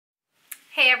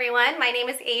Hey everyone, my name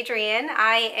is Adrienne.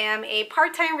 I am a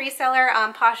part-time reseller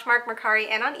on Poshmark, Mercari,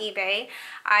 and on eBay.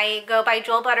 I go by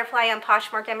Jewel Butterfly on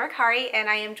Poshmark and Mercari, and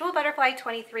I am Jewel Butterfly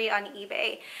 23 on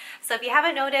eBay. So if you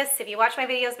haven't noticed, if you watched my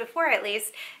videos before at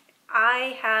least,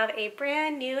 I have a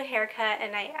brand new haircut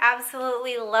and I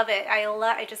absolutely love it.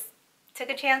 I just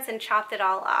took a chance and chopped it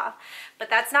all off.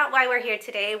 But that's not why we're here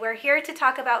today. We're here to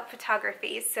talk about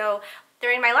photography. So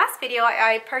during my last video,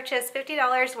 I purchased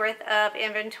 $50 worth of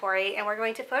inventory, and we're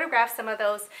going to photograph some of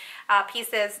those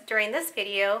pieces during this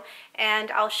video, and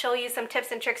I'll show you some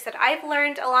tips and tricks that I've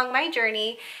learned along my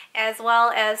journey, as well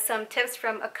as some tips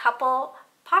from a couple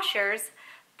poshers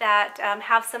that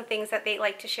have some things that they'd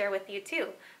like to share with you too.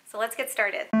 So let's get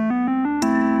started.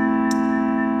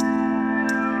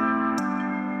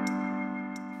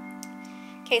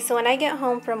 Okay, so when I get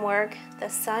home from work, the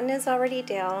sun is already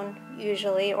down,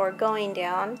 usually, or going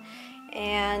down,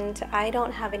 and I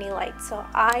don't have any lights. So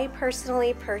I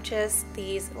personally purchased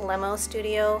these Lemo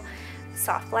Studio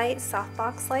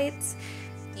softbox lights.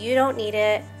 You don't need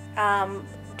it.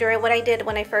 During what I did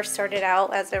when I first started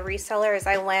out as a reseller is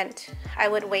I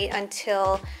would wait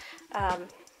until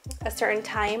a certain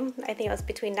time. I think it was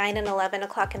between 9 and 11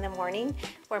 o'clock in the morning,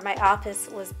 where my office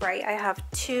was bright. I have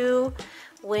two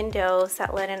windows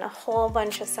that let in a whole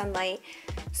bunch of sunlight,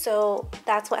 so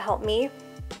that's what helped me.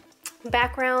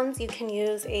 Backgrounds, you can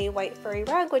use a white furry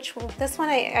rug, which this one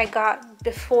I got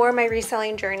before my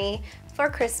reselling journey for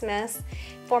Christmas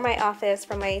for my office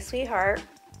from my sweetheart.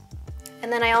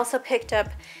 And then I also picked up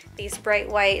these bright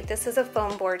white, this is a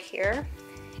foam board here,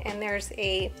 and there's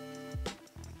a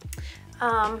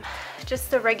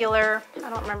just the regular, I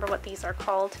don't remember what these are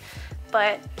called,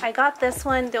 but I got this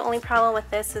one. The only problem with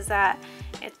this is that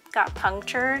it got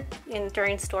punctured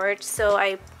during storage, so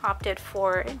I opted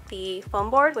for the foam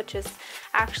board, which is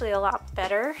actually a lot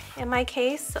better in my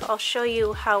case. So I'll show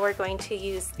you how we're going to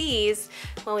use these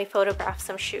when we photograph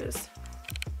some shoes.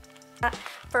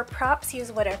 For props,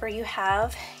 use whatever you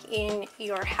have in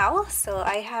your house. So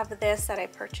I have this that I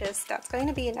purchased. That's going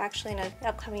to be actually in an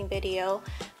upcoming video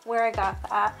where I got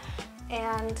that.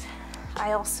 And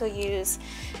I also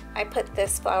I put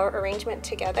this flower arrangement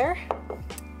together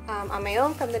on my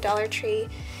own from the Dollar Tree,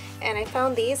 and I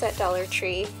found these at Dollar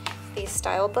Tree, these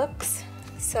style books.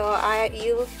 So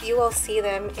you will see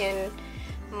them in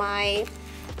my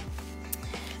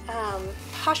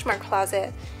Poshmark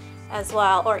closet as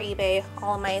well, or eBay,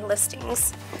 all my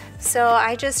listings. So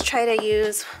I just try to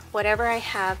use whatever I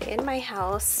have in my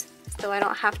house so I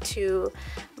don't have to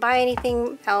buy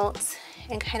anything else,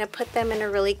 and kind of put them in a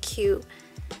really cute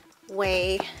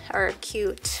way, or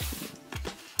cute,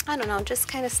 I don't know, just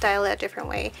kind of style it a different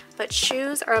way. But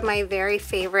shoes are my very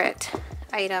favorite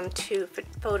item to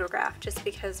photograph, just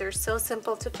because they're so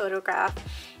simple to photograph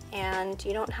and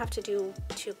you don't have to do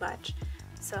too much.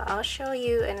 So I'll show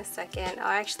you in a second. I'll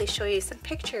actually show you some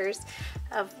pictures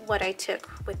of what I took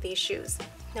with these shoes.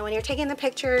 Now when you're taking the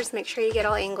pictures, make sure you get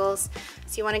all angles.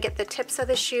 So you want to get the tips of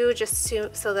the shoe just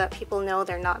so that people know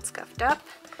they're not scuffed up,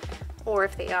 or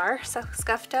if they are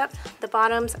scuffed up. The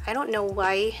bottoms, I don't know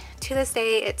why, to this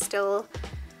day it still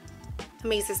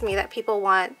amazes me that people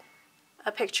want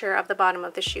a picture of the bottom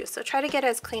of the shoe. So try to get it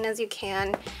as clean as you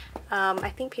can.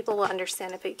 I think people will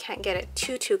understand if you can't get it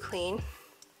too clean.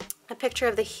 A picture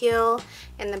of the heel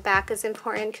and the back is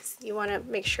important, because you want to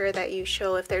make sure that you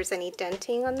show if there's any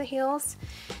denting on the heels.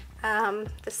 The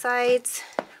sides,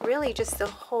 really just the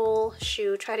whole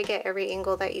shoe. Try to get every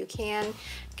angle that you can.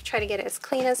 Try to get it as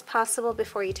clean as possible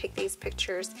before you take these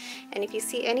pictures. And if you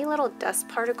see any little dust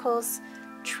particles,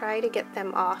 try to get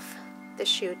them off the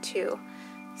shoe too.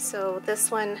 So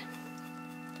this one,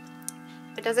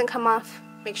 if it doesn't come off,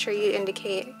 make sure you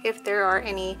indicate if there are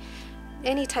any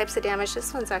types of damage.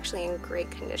 This one's actually in great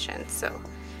condition, so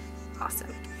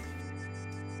awesome.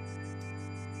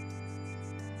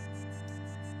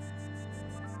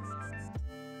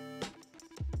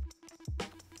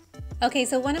 Okay,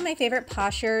 so one of my favorite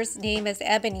poshers' name is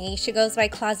Ebony. She goes by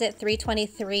Closet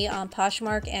 323 on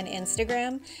Poshmark and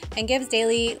Instagram, and gives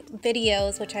daily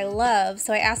videos, which I love.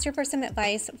 So I asked her for some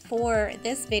advice for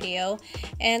this video,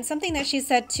 and something that she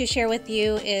said to share with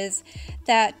you is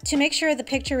that to make sure the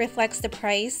picture reflects the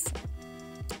price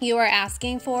you are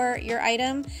asking for your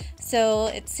item. So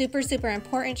it's super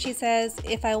important. She says,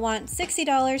 if I want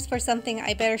 $60 for something,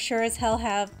 I better sure as hell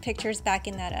have pictures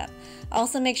backing that up.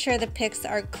 Also make sure the pics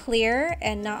are clear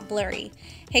and not blurry.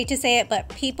 Hate to say it, but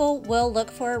people will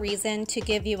look for a reason to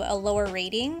give you a lower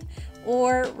rating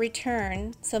or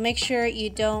return. So make sure you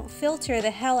don't filter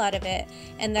the hell out of it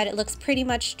and that it looks pretty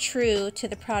much true to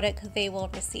the product they will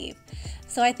receive.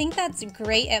 So I think that's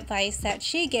great advice that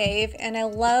she gave, and I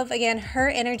love, again, her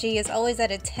energy is always at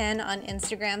a 10 on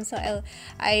Instagram. So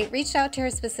I reached out to her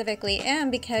specifically, and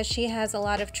because she has a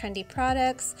lot of trendy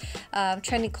products,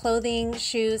 trendy clothing,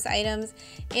 shoes, items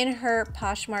in her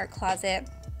Poshmark closet.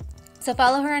 So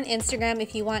follow her on Instagram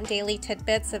if you want daily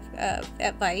tidbits of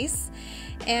advice.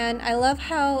 And I love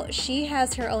how she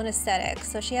has her own aesthetic.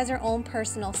 So she has her own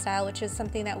personal style, which is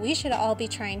something that we should all be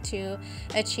trying to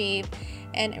achieve.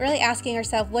 And really asking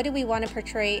herself, what do we want to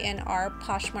portray in our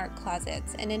Poshmark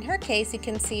closets? And in her case, you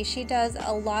can see she does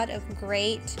a lot of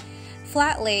great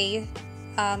flat lay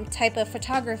type of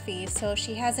photography. So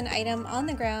she has an item on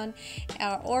the ground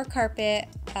or carpet,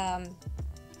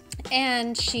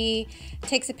 and she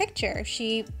takes a picture.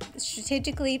 She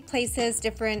strategically places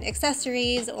different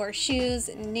accessories or shoes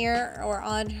near or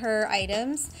on her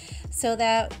items so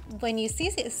that when you see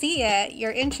it,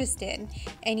 you're interested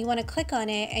and you want to click on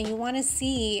it and you want to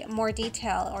see more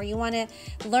detail, or you want to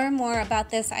learn more about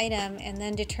this item and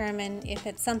then determine if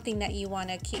it's something that you want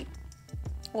to keep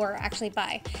or actually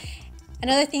buy.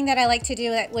 Another thing that I like to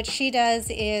do, which she does,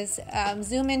 is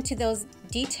zoom into those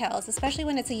details, especially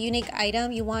when it's a unique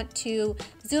item. You want to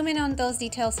zoom in on those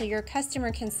details so your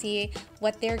customer can see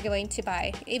what they're going to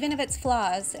buy. Even if it's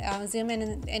flaws, zoom in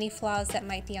on any flaws that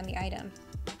might be on the item.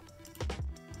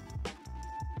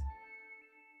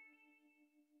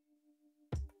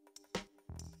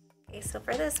 Okay, so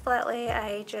for this flat lay,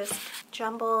 I just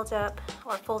jumbled up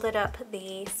or folded up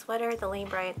the sweater, the Lane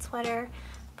Bryant sweater,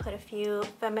 put a few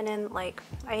feminine like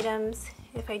items.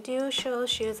 If I do show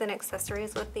shoes and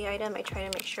accessories with the item, I try to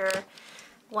make sure,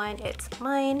 one, it's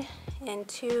mine, and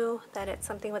two, that it's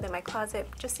something within my closet,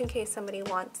 just in case somebody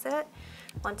wants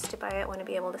to buy it, want to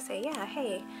be able to say, yeah,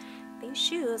 hey, these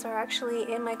shoes are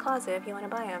actually in my closet if you want to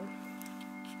buy them.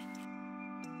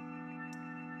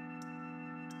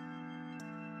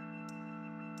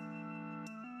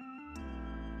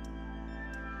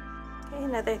 Okay,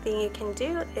 another thing you can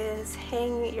do is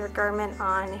hang your garment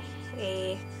on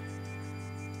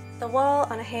the wall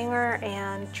on a hanger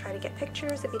and try to get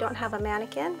pictures. If you don't have a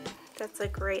mannequin, that's a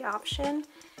great option.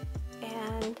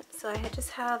 And so I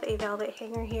just have a velvet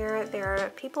hanger here. There are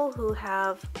people who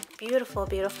have beautiful,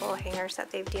 beautiful hangers that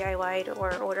they've DIY'd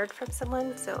or ordered from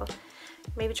someone. So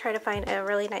maybe try to find a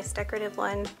really nice decorative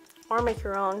one or make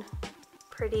your own,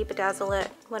 pretty, bedazzle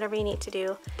it, whatever you need to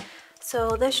do.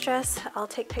 So this dress, I'll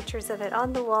take pictures of it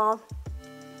on the wall,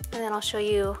 and then I'll show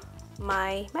you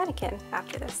my mannequin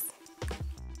after this.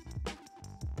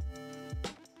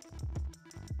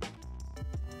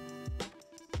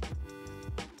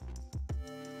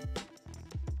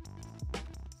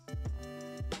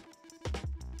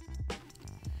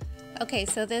 Okay,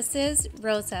 so this is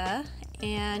Rosa,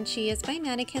 and she is my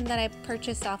mannequin that I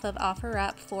purchased off of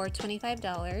OfferUp for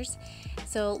 $25.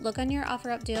 So look on your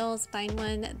OfferUp deals, find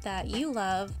one that you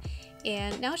love.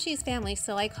 And now she's family,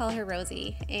 so I call her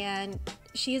Rosie. And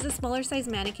she is a smaller size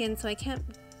mannequin, so I can't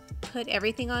put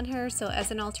everything on her. So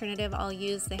as an alternative, I'll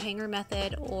use the hanger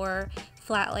method or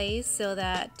flat lays so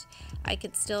that I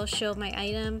could still show my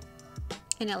item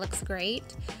and it looks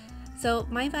great. So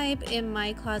my vibe in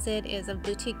my closet is a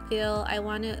boutique feel. I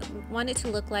want it to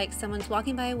look like someone's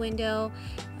walking by a window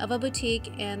of a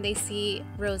boutique and they see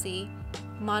Rosie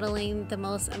modeling the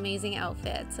most amazing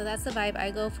outfit. So that's the vibe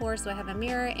I go for. So I have a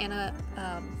mirror and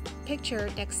a picture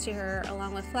next to her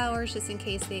along with flowers, just in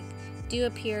case they do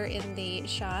appear in the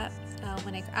shot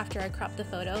after I crop the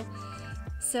photo.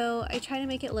 So I try to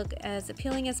make it look as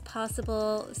appealing as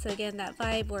possible. So again, that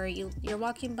vibe where you're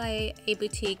walking by a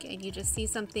boutique and you just see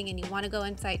something and you want to go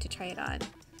inside to try it on.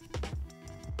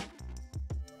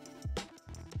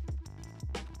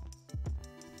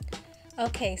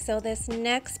 Okay, so this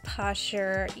next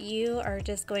posture, you are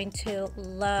just going to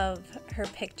love her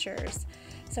pictures.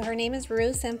 So her name is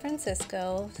Rue San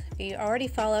Francisco. If you already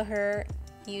follow her,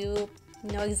 you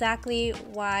know exactly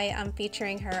why I'm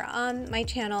featuring her on my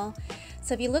channel.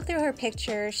 So if you look through her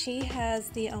picture, she has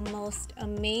the most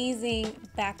amazing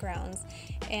backgrounds.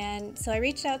 And so I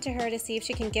reached out to her to see if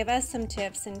she can give us some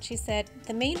tips, and she said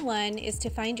the main one is to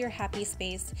find your happy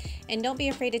space and don't be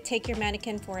afraid to take your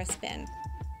mannequin for a spin.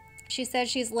 She says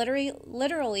she's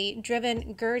literally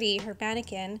driven Gertie, her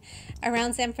mannequin,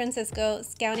 around San Francisco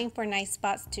scouting for nice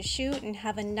spots to shoot and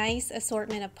have a nice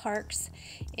assortment of parks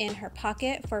in her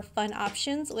pocket for fun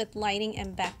options with lighting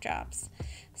and backdrops.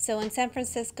 So in San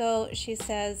Francisco, she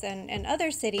says, and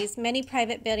other cities, many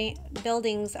private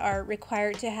buildings are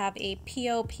required to have a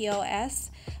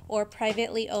POPOS, or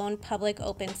privately owned public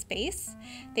open space.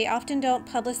 They often don't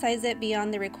publicize it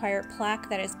beyond the required plaque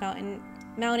that is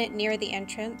mounted near the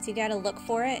entrance. You gotta look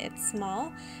for it. It's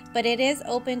small, but it is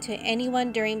open to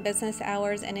anyone during business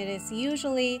hours, and it is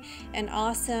usually an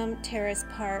awesome terrace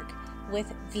park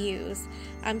with views.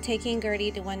 I'm taking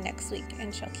Gertie to one next week,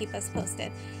 and she'll keep us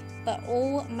posted. But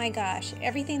oh my gosh,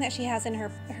 everything that she has in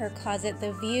her closet,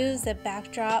 the views, the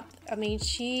backdrop, I mean,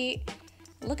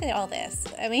 look at all this.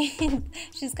 I mean,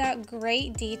 she's got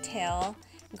great detail,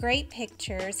 great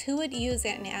pictures. Who would use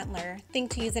an antler?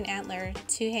 Think to use an antler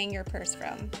to hang your purse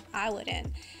from? I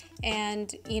wouldn't.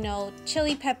 And, you know,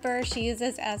 chili pepper she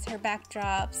uses as her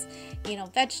backdrops, you know,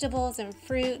 vegetables and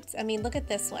fruits. I mean, look at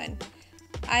this one.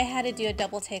 I had to do a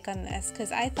double take on this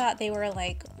because I thought they were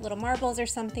like little marbles or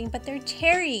something, but they're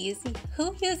cherries.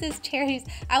 Who uses cherries?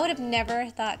 I would have never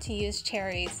thought to use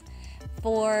cherries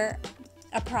for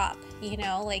a prop, you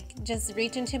know, like just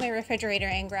reach into my refrigerator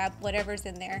and grab whatever's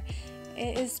in there.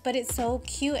 But it's so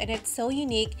cute and it's so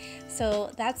unique.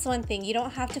 So that's one thing. You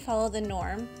don't have to follow the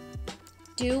norm.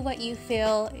 Do what you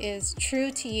feel is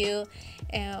true to you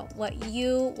and what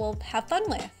you will have fun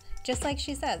with, just like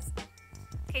she says.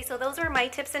 Okay, so those are my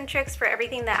tips and tricks for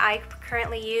everything that I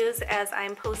currently use as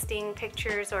I'm posting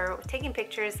pictures or taking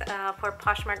pictures for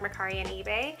Poshmark, Mercari, and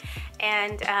eBay.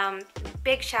 And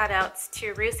big shout outs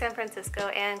to Rue San Francisco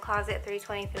and Closet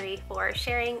 323 for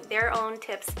sharing their own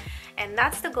tips. And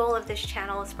that's the goal of this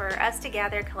channel, is for us to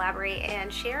gather, collaborate,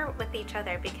 and share with each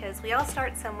other, because we all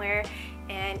start somewhere.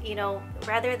 And, you know,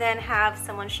 rather than have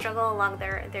someone struggle along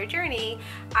their journey,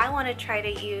 I want to try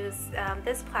to use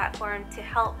this platform to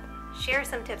help share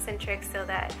some tips and tricks so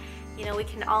that, you know, we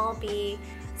can all be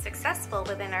successful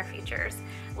within our futures,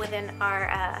 within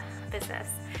our business.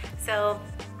 So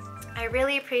I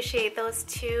really appreciate those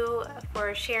two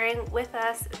for sharing with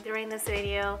us during this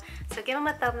video. So give them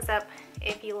a thumbs up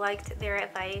if you liked their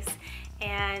advice,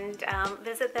 and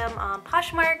visit them on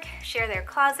Poshmark, share their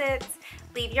closets,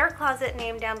 leave your closet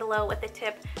name down below with a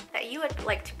tip that you would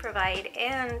like to provide,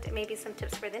 and maybe some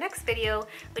tips for the next video,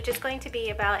 which is going to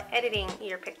be about editing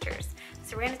your pictures.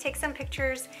 So we're going to take some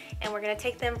pictures and we're going to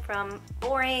take them from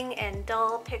boring and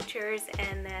dull pictures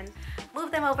and then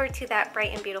move them over to that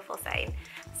bright and beautiful side.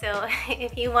 So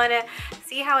if you want to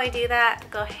see how I do that,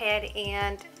 go ahead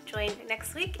and join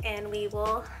next week, and we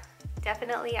will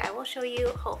definitely, I will show you.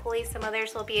 Hopefully some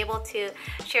others will be able to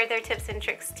share their tips and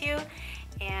tricks too.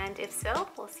 And if so,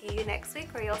 we'll see you next week,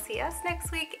 or you'll see us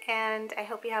next week. And I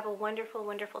hope you have a wonderful,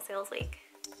 wonderful sales week.